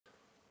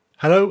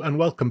Hello and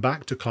welcome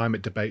back to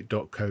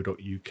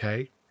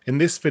climatedebate.co.uk. In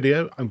this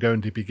video, I'm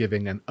going to be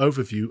giving an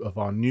overview of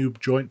our new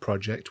joint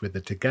project with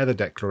the Together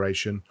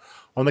Declaration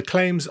on the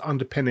claims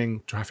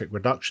underpinning traffic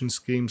reduction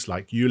schemes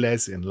like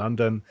ULEZ in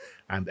London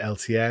and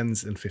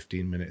LTNs in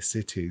 15-minute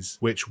cities,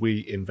 which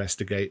we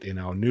investigate in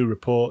our new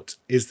report,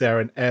 Is There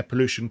an Air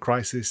Pollution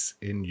Crisis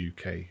in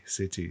UK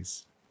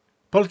Cities?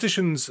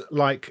 Politicians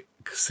like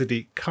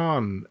Sadiq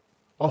Khan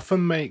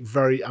often make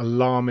very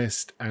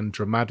alarmist and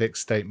dramatic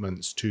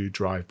statements to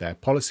drive their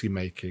policy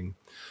making,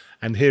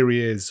 and here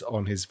he is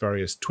on his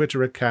various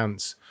Twitter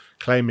accounts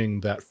claiming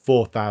that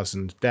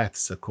 4,000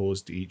 deaths are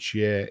caused each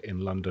year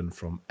in London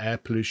from air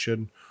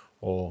pollution,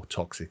 or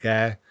toxic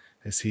air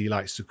as he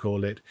likes to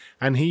call it,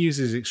 and he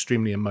uses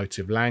extremely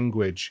emotive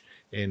language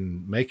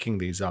in making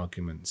these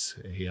arguments.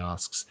 He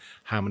asks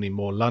how many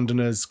more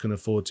Londoners can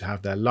afford to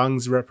have their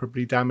lungs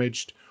irreparably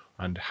damaged,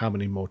 and how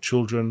many more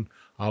children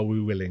are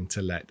we willing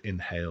to let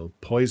inhale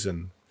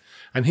poison?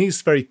 And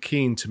he's very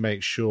keen to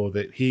make sure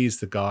that he's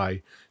the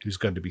guy who's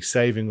going to be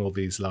saving all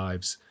these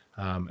lives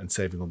and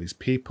saving all these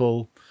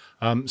people.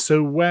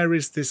 So where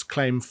is this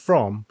claim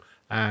from,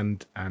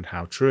 and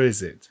how true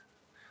is it?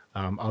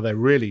 Are there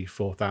really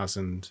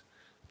 4,000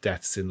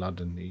 deaths in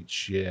London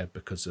each year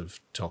because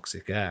of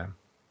toxic air?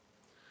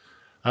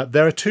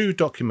 There are two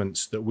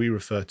documents that we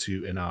refer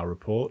to in our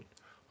report.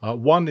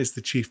 One is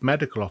the Chief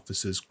Medical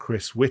Officer's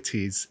Chris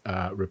Whitty's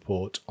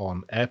report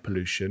on air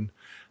pollution,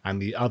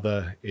 and the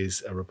other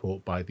is a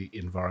report by the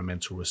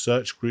Environmental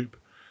Research Group,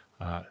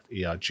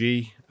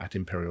 ERG, at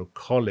Imperial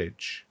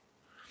College.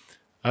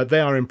 They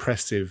are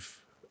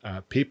impressive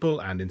people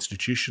and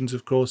institutions,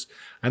 of course,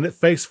 and at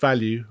face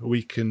value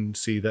we can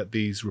see that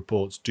these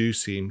reports do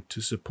seem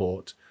to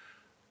support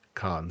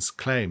Khan's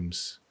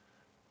claims.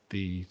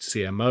 The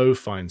CMO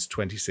finds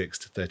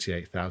 26,000 to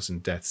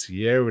 38,000 deaths a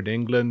year in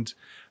England,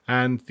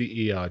 and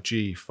the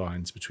ERG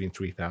finds between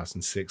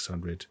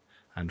 3,600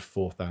 and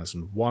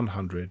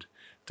 4,100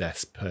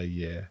 deaths per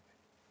year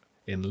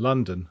in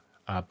London,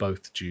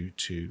 both due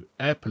to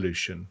air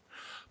pollution.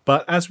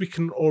 But as we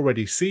can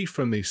already see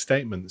from these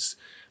statements,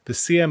 the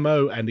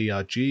CMO and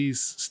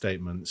ERG's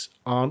statements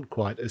aren't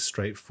quite as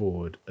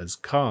straightforward as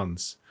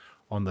Khan's.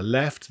 On the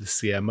left, the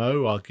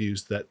CMO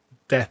argues that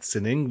deaths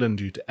in England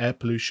due to air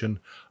pollution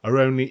are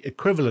only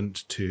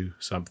equivalent to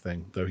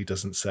something, though he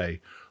doesn't say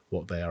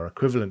what they are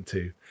equivalent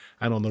to.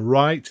 And on the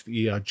right,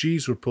 the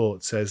ERG's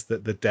report says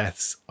that the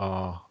deaths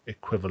are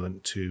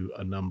equivalent to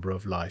a number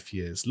of life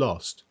years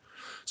lost.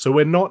 So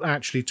we're not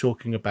actually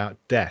talking about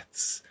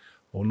deaths,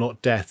 or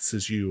not deaths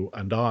as you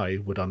and I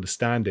would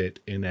understand it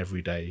in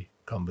everyday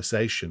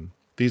conversation.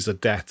 These are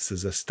deaths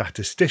as a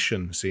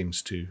statistician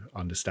seems to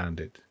understand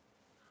it.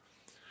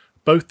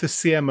 Both the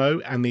CMO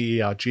and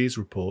the ERG's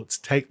reports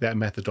take their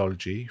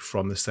methodology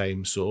from the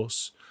same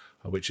source,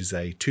 which is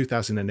a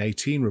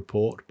 2018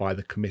 report by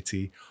the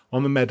Committee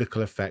on the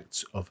Medical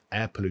Effects of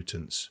Air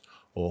Pollutants,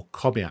 or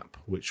COMIAP,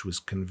 which was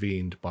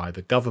convened by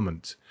the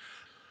government.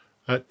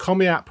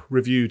 COMIAP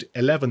reviewed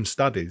 11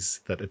 studies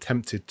that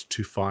attempted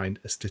to find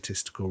a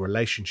statistical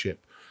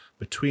relationship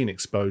between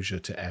exposure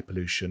to air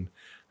pollution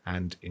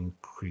and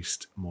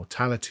increased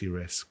mortality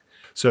risk.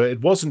 So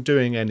it wasn't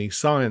doing any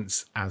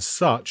science as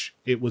such,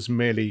 it was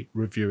merely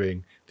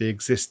reviewing the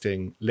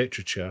existing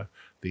literature,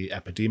 the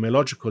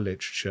epidemiological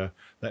literature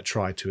that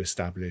tried to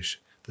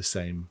establish the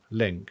same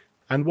link.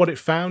 And what it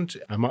found,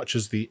 much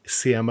as the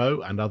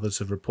CMO and others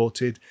have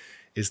reported,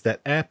 is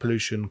that air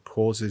pollution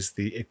causes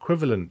the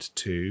equivalent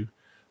to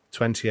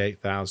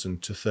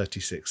 28,000 to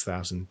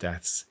 36,000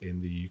 deaths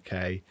in the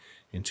UK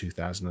in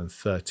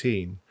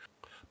 2013.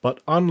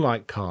 But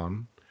unlike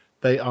Khan,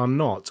 they are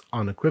not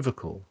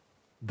unequivocal.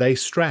 They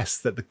stress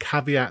that the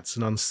caveats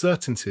and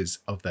uncertainties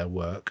of their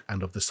work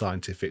and of the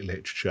scientific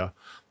literature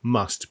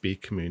must be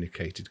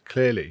communicated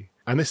clearly.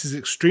 And this is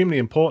extremely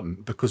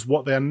important because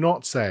what they are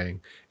not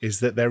saying is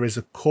that there is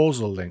a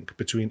causal link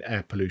between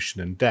air pollution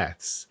and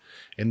deaths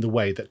in the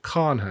way that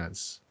Khan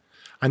has.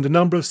 And a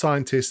number of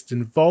scientists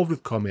involved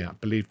with COMIAP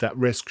believe that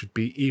risk should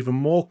be even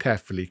more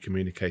carefully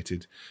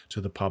communicated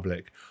to the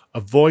public,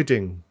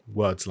 avoiding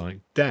words like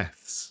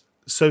deaths.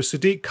 So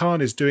Sadiq Khan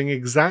is doing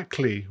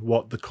exactly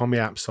what the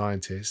COMIAP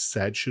scientists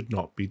said should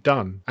not be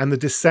done. And the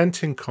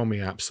dissenting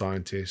COMIAP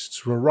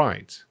scientists were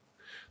right.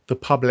 The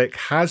public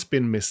has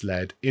been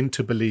misled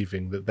into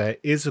believing that there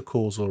is a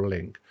causal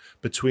link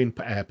between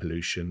air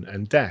pollution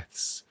and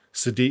deaths.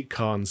 Sadiq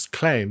Khan's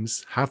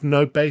claims have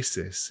no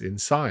basis in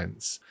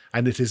science,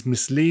 and it is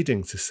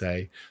misleading to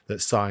say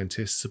that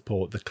scientists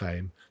support the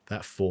claim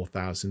that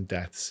 4,000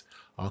 deaths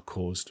are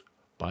caused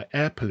by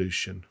air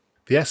pollution.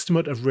 The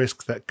estimate of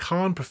risk that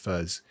Khan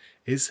prefers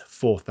is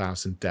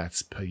 4,000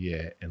 deaths per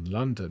year in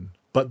London.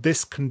 But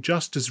this can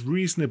just as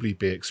reasonably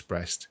be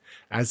expressed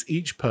as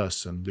each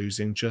person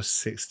losing just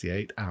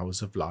 68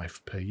 hours of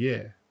life per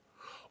year.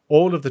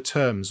 All of the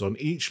terms on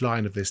each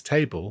line of this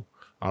table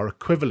are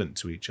equivalent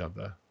to each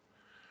other.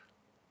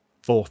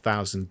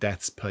 4,000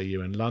 deaths per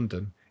year in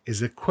London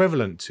is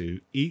equivalent to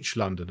each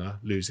Londoner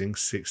losing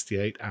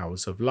 68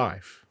 hours of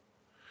life.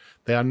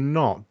 They are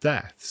not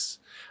deaths.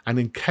 And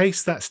in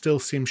case that still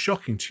seems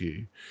shocking to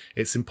you,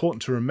 it's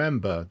important to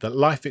remember that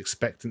life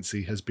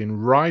expectancy has been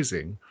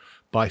rising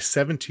by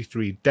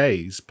 73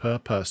 days per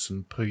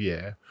person per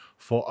year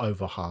for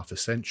over half a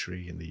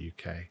century in the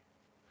UK.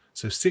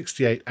 So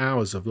 68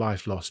 hours of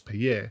life lost per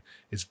year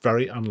is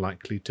very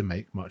unlikely to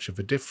make much of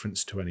a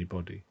difference to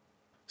anybody.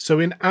 So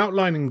in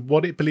outlining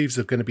what it believes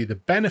are going to be the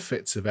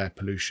benefits of air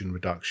pollution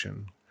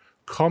reduction,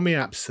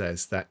 COMIAP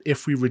says that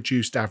if we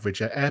reduced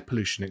average air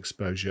pollution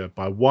exposure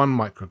by 1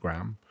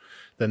 microgram,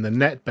 then the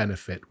net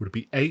benefit would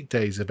be 8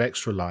 days of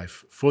extra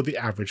life for the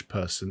average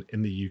person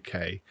in the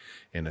UK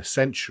in a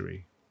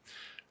century.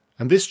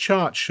 And this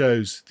chart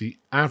shows the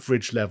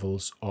average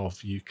levels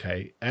of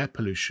UK air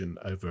pollution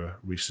over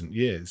recent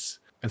years.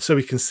 And so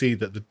we can see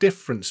that the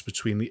difference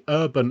between the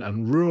urban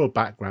and rural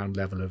background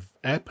level of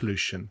air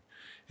pollution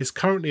is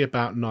currently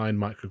about 9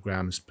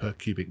 micrograms per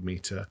cubic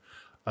metre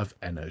of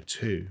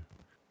NO2.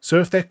 So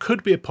if there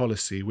could be a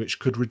policy which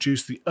could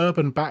reduce the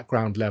urban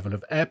background level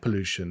of air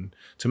pollution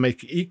to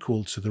make it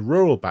equal to the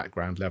rural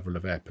background level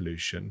of air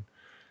pollution,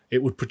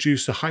 it would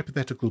produce a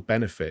hypothetical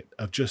benefit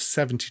of just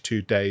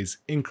 72 days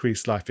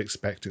increased life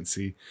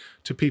expectancy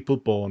to people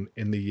born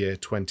in the year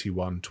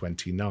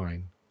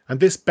 2129. And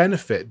this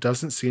benefit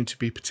doesn't seem to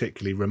be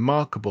particularly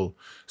remarkable,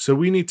 so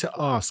we need to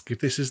ask if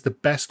this is the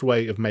best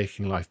way of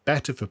making life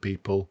better for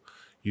people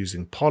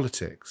using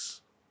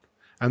politics.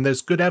 And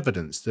there's good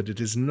evidence that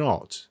it is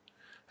not.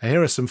 And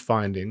here are some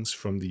findings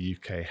from the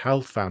UK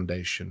Health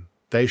Foundation.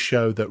 They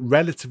show that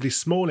relatively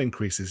small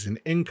increases in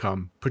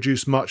income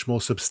produce much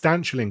more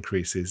substantial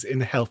increases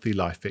in healthy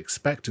life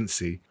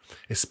expectancy,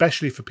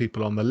 especially for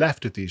people on the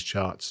left of these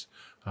charts,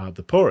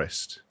 the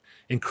poorest.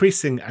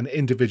 Increasing an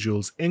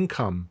individual's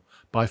income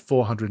by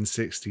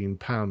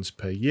 £416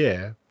 per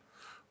year,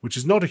 which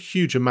is not a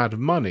huge amount of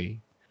money,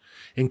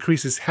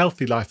 increases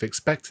healthy life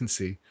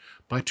expectancy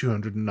by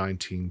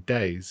 219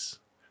 days.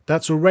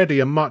 That's already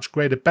a much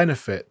greater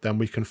benefit than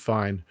we can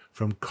find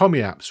from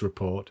COMIAP's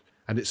report,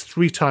 and it's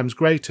 3 times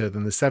greater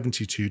than the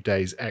 72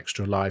 days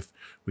extra life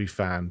we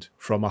found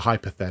from a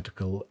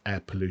hypothetical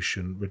air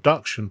pollution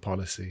reduction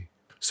policy.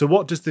 So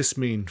what does this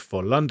mean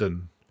for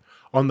London?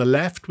 On the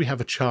left, we have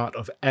a chart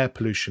of air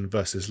pollution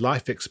versus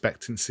life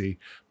expectancy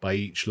by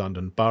each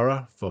London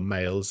borough for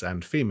males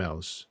and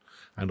females.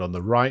 And on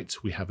the right,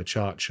 we have a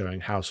chart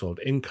showing household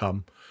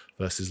income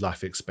versus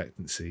life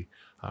expectancy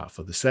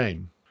for the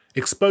same.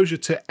 Exposure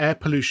to air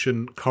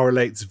pollution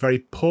correlates very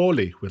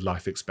poorly with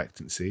life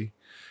expectancy.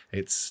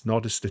 It's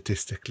not a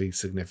statistically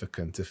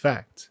significant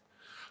effect.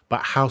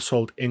 But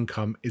household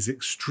income is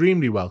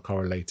extremely well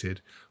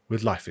correlated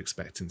with life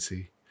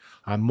expectancy.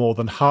 And more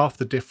than half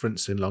the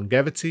difference in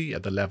longevity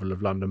at the level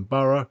of London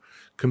Borough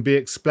can be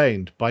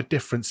explained by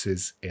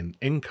differences in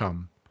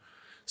income.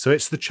 So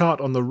it's the chart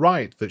on the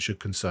right that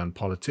should concern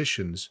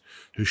politicians,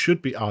 who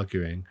should be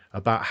arguing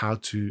about how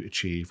to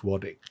achieve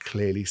what it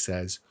clearly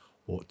says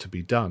ought to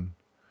be done.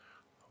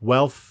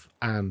 Wealth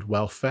and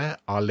welfare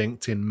are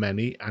linked in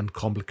many and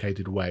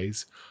complicated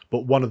ways,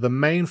 but one of the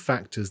main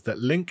factors that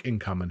link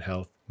income and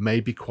health may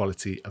be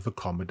quality of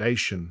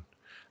accommodation.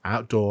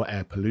 Outdoor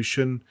air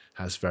pollution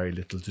has very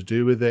little to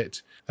do with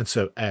it, and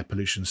so air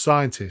pollution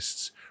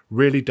scientists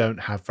really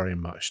don't have very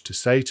much to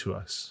say to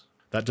us.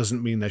 That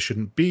doesn't mean there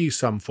shouldn't be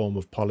some form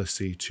of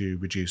policy to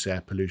reduce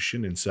air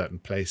pollution in certain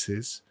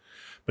places,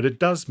 but it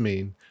does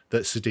mean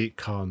that Sadiq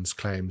Khan's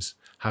claims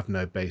have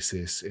no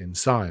basis in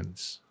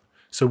science.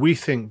 So we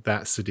think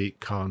that Sadiq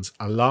Khan's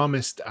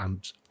alarmist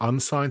and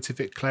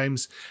unscientific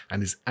claims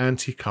and his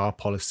anti-car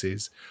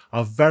policies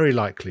are very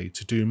likely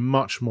to do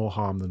much more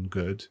harm than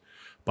good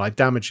by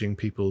damaging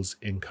people's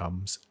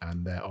incomes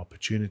and their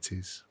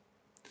opportunities.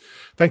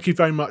 Thank you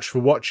very much for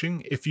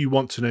watching. If you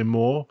want to know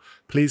more,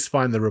 please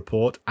find the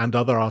report and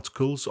other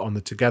articles on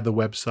the Together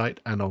website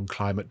and on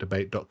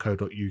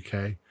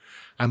climatedebate.co.uk.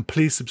 And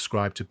please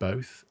subscribe to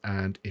both,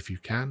 and if you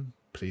can,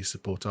 please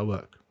support our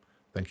work.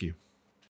 Thank you.